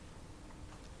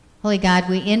Holy God,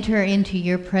 we enter into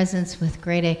your presence with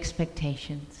great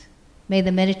expectations. May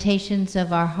the meditations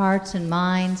of our hearts and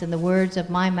minds and the words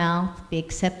of my mouth be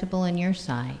acceptable in your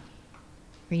sight.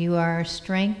 For you are our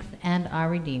strength and our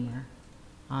Redeemer.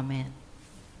 Amen.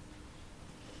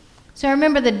 So I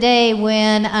remember the day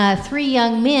when 3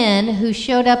 young men who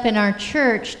showed up in our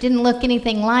church didn't look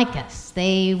anything like us.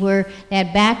 They had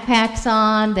backpacks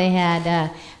on, they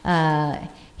had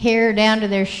hair down to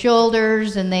their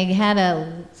shoulders, and they had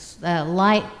a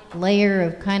light layer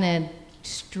of kind of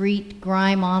street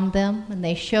grime on them, and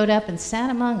they showed up and sat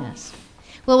among us.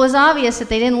 Well, it was obvious that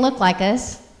they didn't look like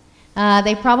us.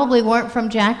 They probably weren't from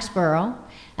Jacksboro,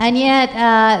 and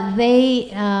yet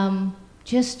they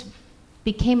just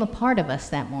became a part of us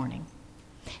that morning.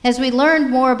 As we learned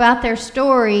more about their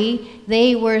story,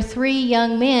 they were 3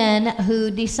 young men who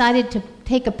decided to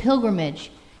take a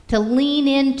pilgrimage to lean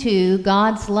into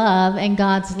God's love and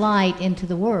God's light into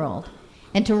the world,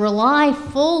 and to rely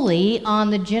fully on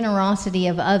the generosity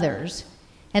of others.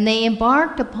 And they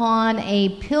embarked upon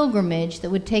a pilgrimage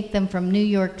that would take them from New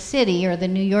York City, or the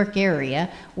New York area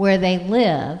where they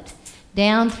lived,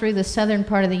 down through the southern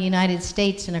part of the United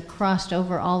States and across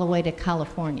over all the way to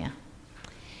California.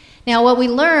 Now, what we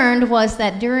learned was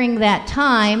that during that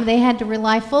time, they had to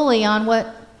rely fully on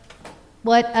what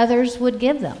others would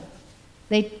give them.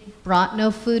 They brought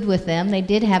no food with them. They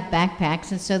did have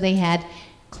backpacks, and so they had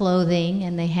clothing,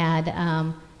 and they had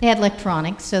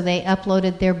electronics, so they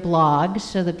uploaded their blogs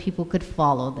so that people could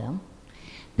follow them.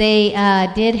 They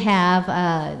did have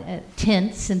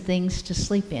tents and things to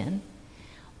sleep in.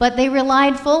 But they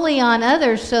relied fully on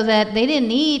others so that they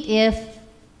didn't eat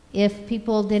if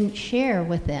people didn't share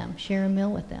a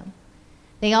meal with them.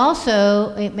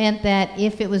 It meant that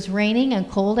if it was raining and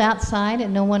cold outside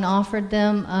and no one offered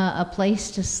them a place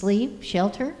to sleep,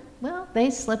 shelter, well, they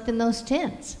slept in those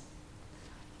tents.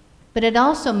 But it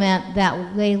also meant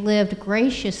that they lived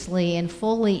graciously and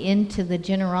fully into the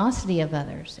generosity of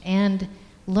others and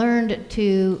learned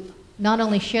to not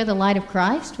only share the light of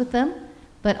Christ with them,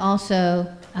 but also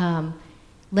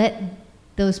let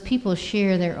those people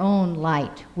share their own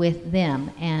light with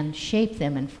them and shape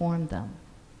them and form them.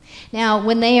 Now,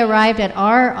 when they arrived at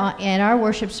our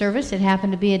worship service, it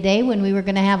happened to be a day when we were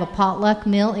going to have a potluck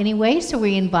meal anyway, so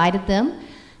we invited them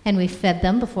and we fed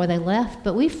them before they left,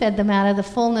 but we fed them out of the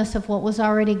fullness of what was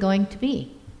already going to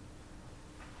be.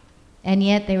 And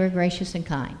yet they were gracious and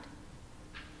kind.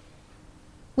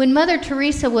 When Mother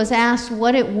Teresa was asked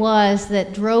what it was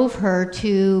that drove her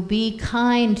to be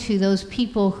kind to those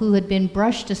people who had been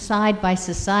brushed aside by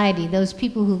society, those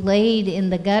people who laid in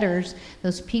the gutters,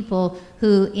 those people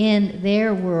who in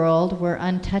their world were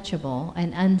untouchable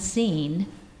and unseen,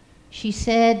 she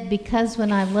said, "Because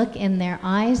when I look in their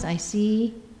eyes, I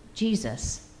see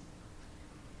Jesus.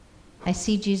 I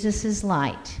see Jesus'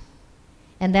 light."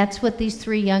 And that's what these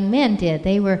 3 young men did.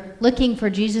 They were looking for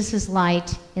Jesus'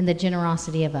 light in the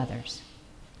generosity of others.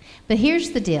 But here's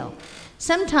the deal.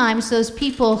 Sometimes those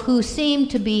people who seem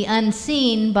to be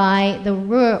unseen by the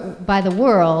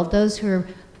world, those who are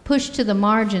pushed to the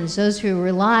margins, those who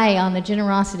rely on the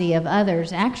generosity of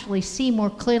others, actually see more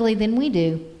clearly than we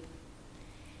do.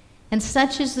 And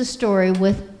such is the story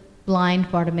with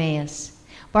blind Bartimaeus.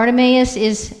 Bartimaeus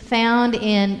is found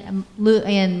in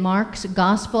Mark's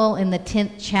Gospel in the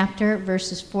 10th chapter,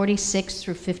 verses 46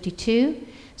 through 52.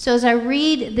 So as I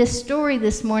read this story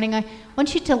this morning, I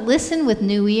want you to listen with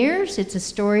new ears. It's a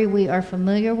story we are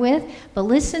familiar with, but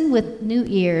listen with new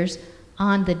ears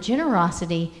on the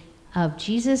generosity of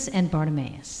Jesus and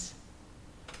Bartimaeus.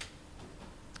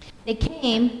 They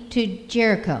came to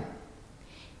Jericho.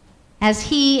 As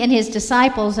he and his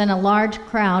disciples and a large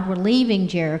crowd were leaving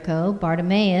Jericho,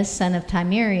 Bartimaeus, son of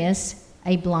Timaeus,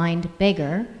 a blind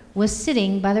beggar, was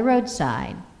sitting by the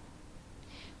roadside.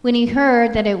 When he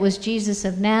heard that it was Jesus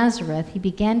of Nazareth, he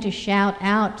began to shout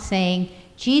out, saying,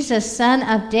 "Jesus, son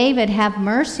of David, have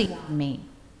mercy on me."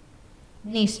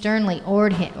 Then he sternly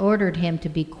ordered him to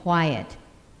be quiet,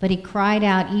 but he cried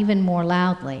out even more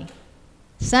loudly,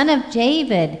 "Son of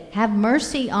David, have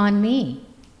mercy on me."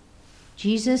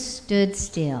 Jesus stood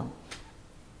still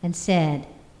and said,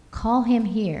 "Call him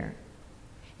here."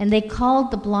 And they called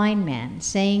the blind man,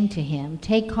 saying to him,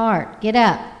 "Take heart, get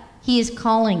up, he is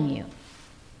calling you."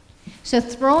 So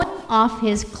throwing off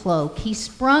his cloak, he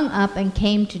sprung up and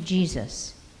came to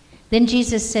Jesus. Then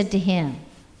Jesus said to him,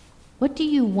 "What do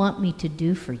you want me to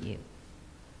do for you?"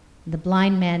 The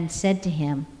blind man said to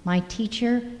him, "My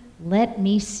teacher, let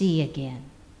me see again."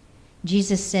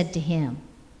 Jesus said to him,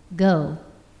 "Go,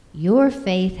 your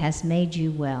faith has made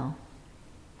you well."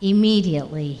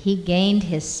 Immediately he gained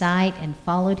his sight and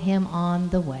followed him on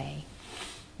the way.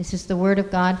 This is the word of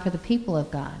God for the people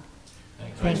of God.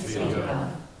 Thanks be to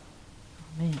God.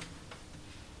 Amen.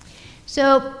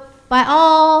 So, by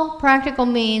all practical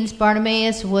means,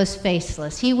 Bartimaeus was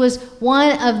faceless. He was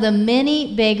one of the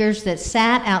many beggars that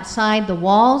sat outside the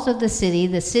walls of the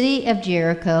city of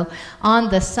Jericho, on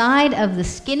the side of the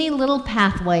skinny little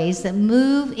pathways that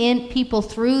move in people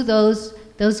through those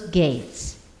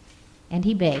gates. And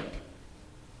he begged.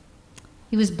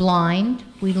 He was blind.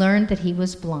 We learned that he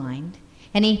was blind.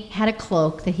 And he had a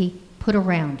cloak that he put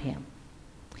around him.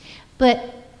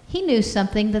 But he knew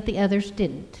something that the others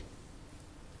didn't.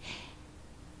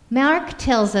 Mark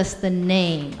tells us the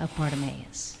name of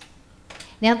Bartimaeus.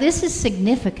 Now, this is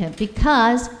significant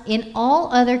because in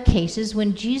all other cases,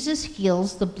 when Jesus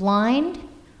heals the blind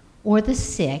or the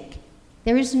sick,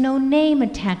 there is no name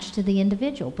attached to the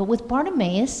individual. But with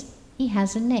Bartimaeus, he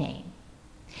has a name.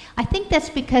 I think that's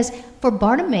because for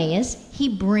Bartimaeus, he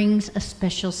brings a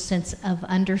special sense of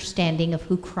understanding of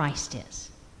who Christ is.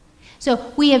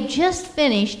 So we have just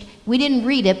finished, we didn't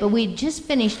read it, but we just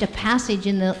finished a passage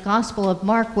in the Gospel of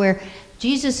Mark where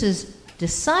Jesus'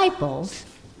 disciples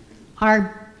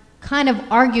are kind of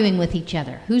arguing with each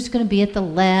other. Who's going to be at the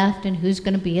left and who's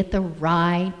going to be at the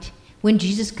right when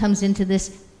Jesus comes into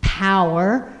this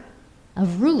power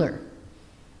of ruler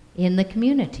in the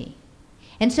community.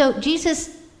 And so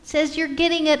Jesus says, you're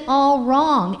getting it all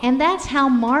wrong. And that's how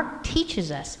Mark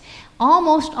teaches us.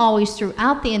 Almost always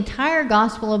throughout the entire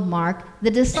Gospel of Mark, the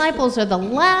disciples are the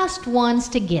last ones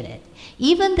to get it.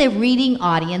 Even the reading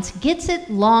audience gets it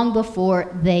long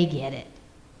before they get it.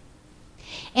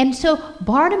 And so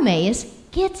Bartimaeus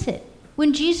gets it.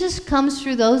 When Jesus comes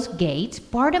through those gates,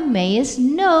 Bartimaeus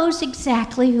knows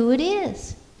exactly who it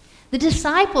is. The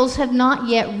disciples have not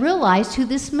yet realized who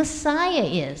this Messiah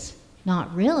is.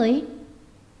 Not really.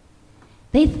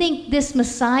 They think this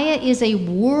Messiah is a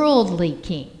worldly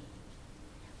king.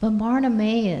 But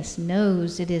Bartimaeus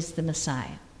knows it is the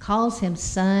Messiah, calls him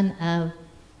Son of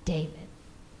David.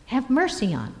 Have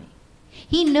mercy on me.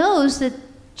 He knows that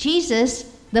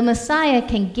Jesus, the Messiah,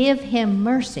 can give him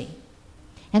mercy.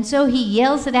 And so he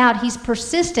yells it out. He's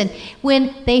persistent.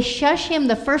 When they shush him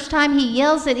the first time, he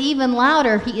yells it even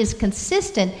louder. He is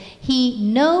consistent. He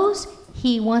knows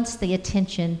he wants the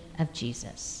attention of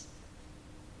Jesus.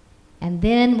 And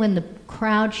then when the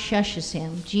crowd shushes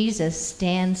him, Jesus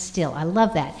stands still. I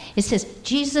love that. It says,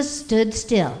 Jesus stood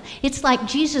still. It's like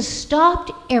Jesus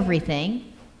stopped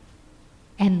everything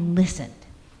and listened.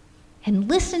 And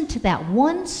listened to that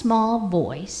one small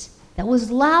voice that was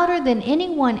louder than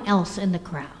anyone else in the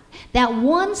crowd. That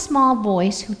one small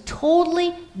voice who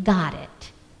totally got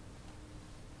it.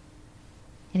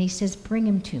 And he says, bring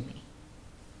him to me.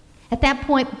 At that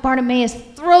point, Bartimaeus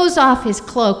throws off his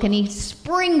cloak and he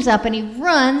springs up and he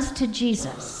runs to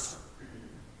Jesus.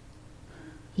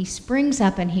 He springs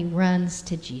up and he runs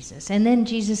to Jesus. And then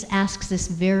Jesus asks this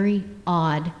very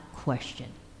odd question.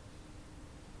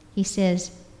 He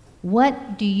says,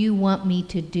 what do you want me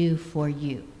to do for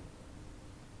you?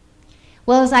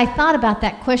 Well, as I thought about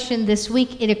that question this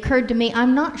week, it occurred to me,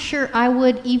 I'm not sure I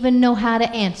would even know how to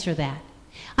answer that.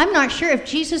 I'm not sure if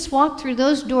Jesus walked through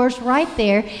those doors right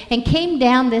there and came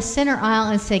down this center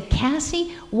aisle and said,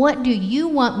 Cassie, what do you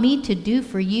want me to do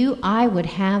for you? I would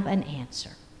have an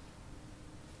answer.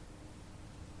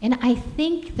 And I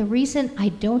think the reason I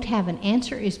don't have an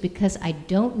answer is because I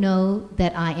don't know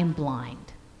that I am blind.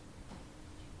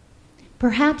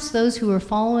 Perhaps those who were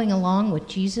following along with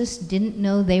Jesus didn't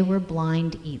know they were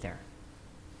blind either.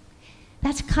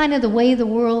 That's kind of the way the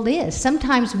world is.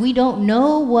 Sometimes we don't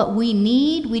know what we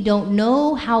need. We don't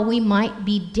know how we might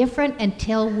be different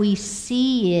until we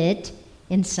see it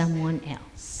in someone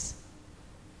else.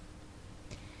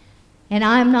 And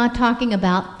I'm not talking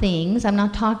about things. I'm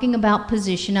not talking about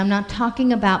position. I'm not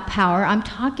talking about power. I'm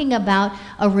talking about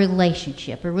a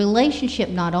relationship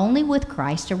not only with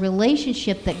Christ, a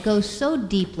relationship that goes so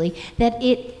deeply that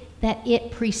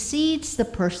it precedes the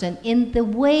person in the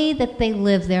way that they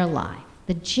live their life.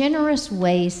 The generous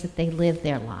ways that they live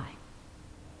their life.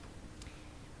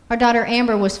 Our daughter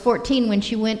Amber was 14 when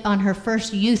she went on her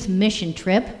first youth mission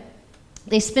trip.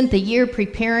 They spent the year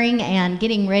preparing and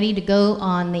getting ready to go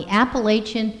on the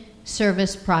Appalachian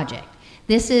Service Project.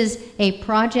 This is a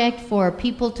project for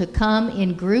people to come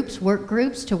in groups, work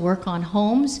groups, to work on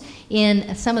homes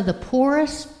in some of the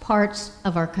poorest parts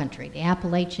of our country, the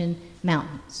Appalachian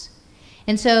Mountains.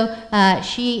 And so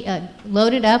she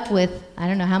loaded up with, I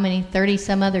don't know how many, 30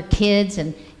 some other kids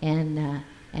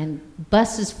and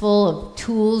buses full of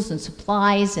tools and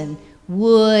supplies and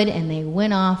wood, and they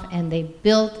went off and they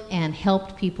built and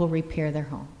helped people repair their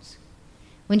homes.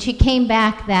 When she came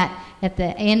back at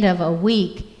the end of a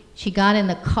week, she got in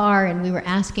the car and we were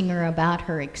asking her about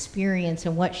her experience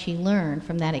and what she learned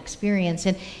from that experience.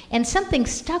 And something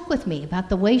stuck with me about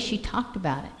the way she talked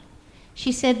about it.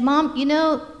 She said, "Mom, you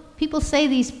know, people say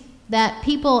that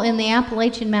people in the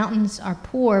Appalachian Mountains are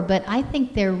poor, but I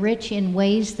think they're rich in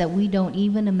ways that we don't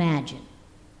even imagine."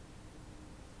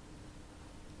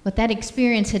 What that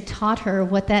experience had taught her,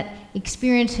 what that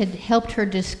experience had helped her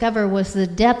discover, was the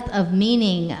depth of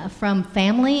meaning from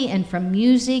family and from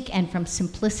music and from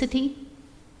simplicity.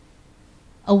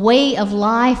 A way of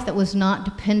life that was not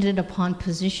dependent upon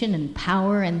position and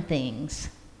power and things.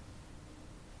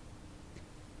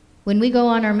 When we go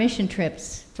on our mission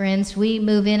trips, friends, we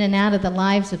move in and out of the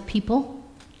lives of people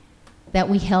that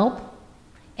we help,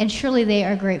 and surely they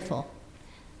are grateful.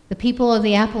 The people of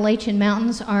the Appalachian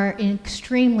Mountains are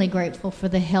extremely grateful for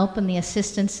the help and the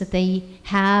assistance that they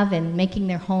have in making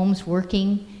their homes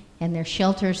working and their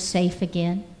shelters safe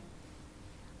again.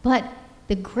 But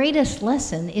the greatest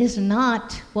lesson is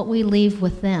not what we leave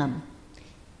with them.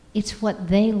 It's what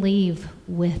they leave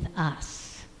with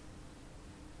us.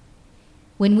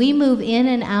 When we move in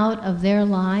and out of their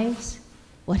lives,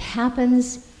 what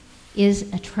happens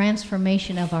is a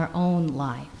transformation of our own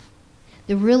life.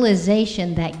 The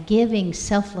realization that giving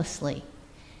selflessly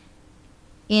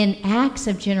in acts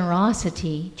of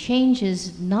generosity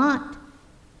changes not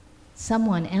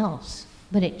someone else,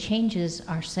 but it changes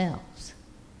ourselves.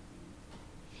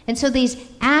 And so these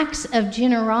acts of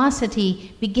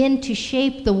generosity begin to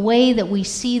shape the way that we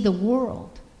see the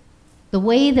world, the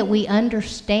way that we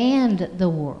understand the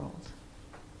world.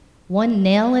 One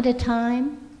nail at a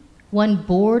time, one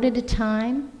board at a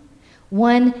time,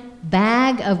 one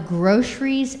bag of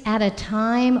groceries at a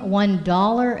time,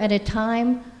 $1 at a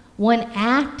time, one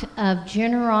act of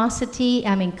generosity,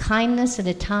 kindness at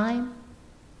a time.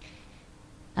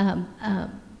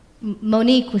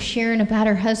 Monique was sharing about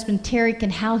her husband, Tarek,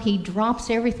 and how he drops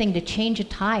everything to change a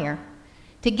tire,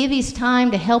 to give his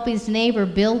time to help his neighbor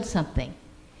build something.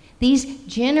 These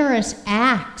generous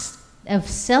acts of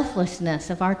selflessness,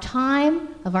 of our time,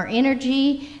 of our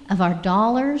energy, of our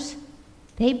dollars,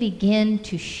 they begin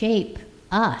to shape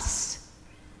us,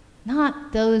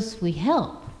 not those we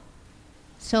help,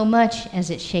 so much as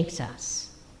it shapes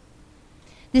us.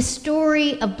 This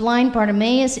story of blind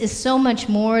Bartimaeus is so much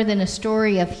more than a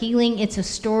story of healing. It's a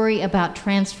story about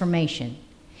transformation.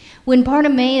 When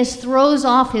Bartimaeus throws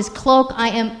off his cloak, I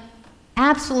am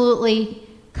absolutely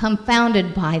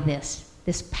confounded by this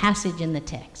passage in the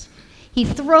text. He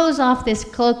throws off this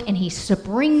cloak and he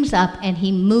springs up and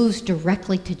he moves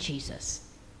directly to Jesus.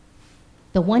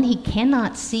 The one he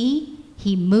cannot see,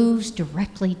 he moves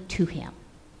directly to him.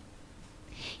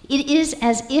 It is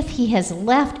as if he has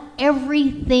left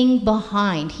everything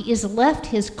behind. He has left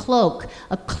his cloak,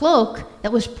 a cloak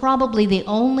that was probably the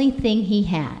only thing he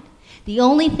had, the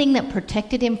only thing that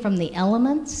protected him from the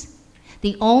elements,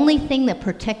 the only thing that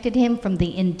protected him from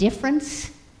the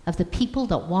indifference of the people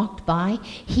that walked by.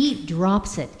 He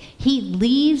drops it. He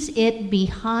leaves it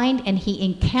behind, and he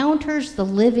encounters the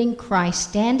living Christ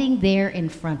standing there in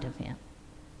front of him.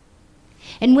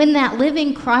 And when that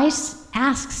living Christ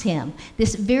asks him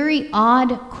this very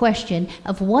odd question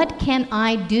of, "What can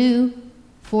I do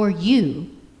for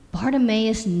you?"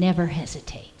 Bartimaeus never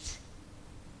hesitates.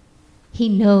 He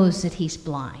knows that he's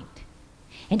blind.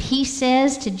 And he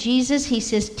says to Jesus, he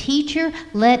says, "Teacher,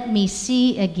 let me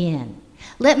see again.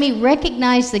 Let me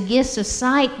recognize the gifts of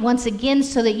sight once again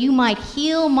so that you might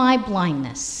heal my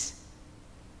blindness."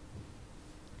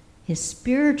 His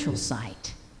spiritual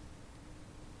sight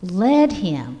led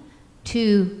him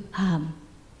to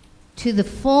the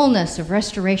fullness of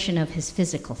restoration of his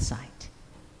physical sight.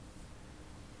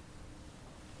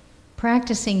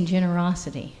 Practicing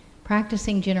generosity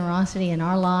in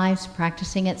our lives,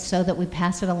 practicing it so that we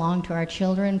pass it along to our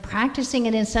children, practicing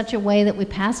it in such a way that we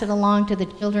pass it along to the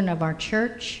children of our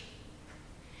church.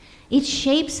 It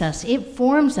shapes us, it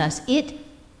forms us, it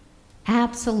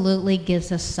absolutely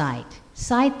gives us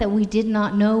sight that we did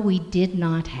not know we did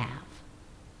not have.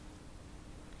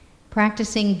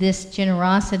 Practicing this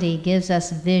generosity gives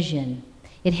us vision.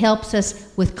 It helps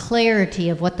us with clarity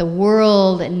of what the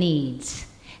world needs,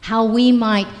 how we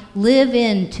might live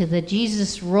into the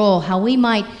Jesus role, how we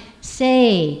might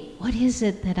say, "What is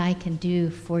it that I can do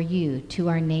for you?" to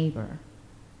our neighbor.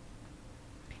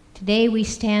 Today we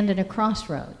stand at a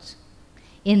crossroads.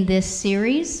 In this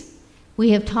series, we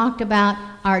have talked about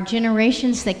our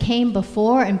generations that came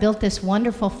before and built this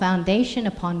wonderful foundation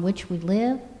upon which we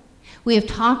live. We have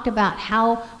talked about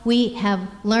how we have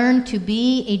learned to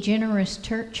be a generous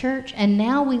church, and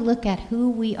now we look at who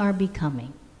we are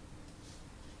becoming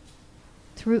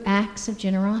through acts of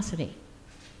generosity.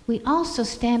 we also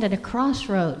stand at a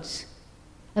crossroads,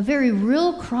 a very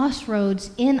real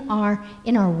crossroads in our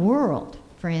world,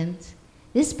 friends.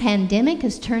 This pandemic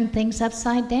has turned things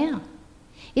upside down.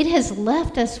 It has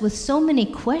left us with so many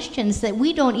questions that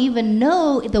we don't even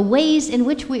know the ways in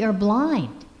which we are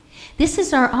blind. This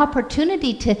is our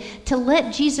opportunity to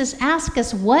let Jesus ask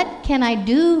us, what can I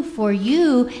do for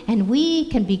you? And we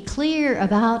can be clear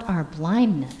about our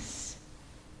blindness.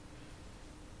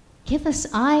 Give us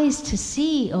eyes to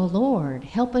see, O Lord.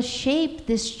 Help us shape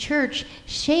this church,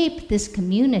 shape this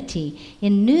community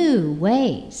in new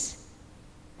ways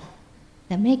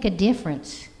that make a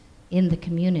difference in the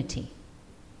community.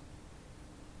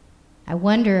 I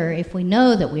wonder if we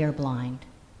know that we are blind.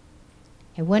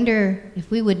 I wonder if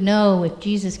we would know if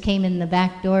Jesus came in the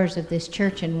back doors of this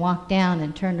church and walked down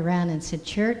and turned around and said,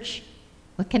 "Church,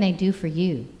 what can I do for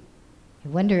you?" I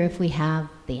wonder if we have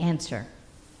the answer.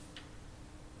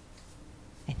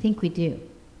 I think we do.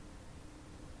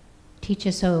 Teach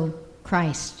us, O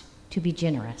Christ, to be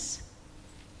generous,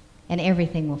 and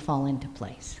everything will fall into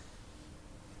place.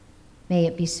 May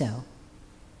it be so.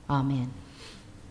 Amen.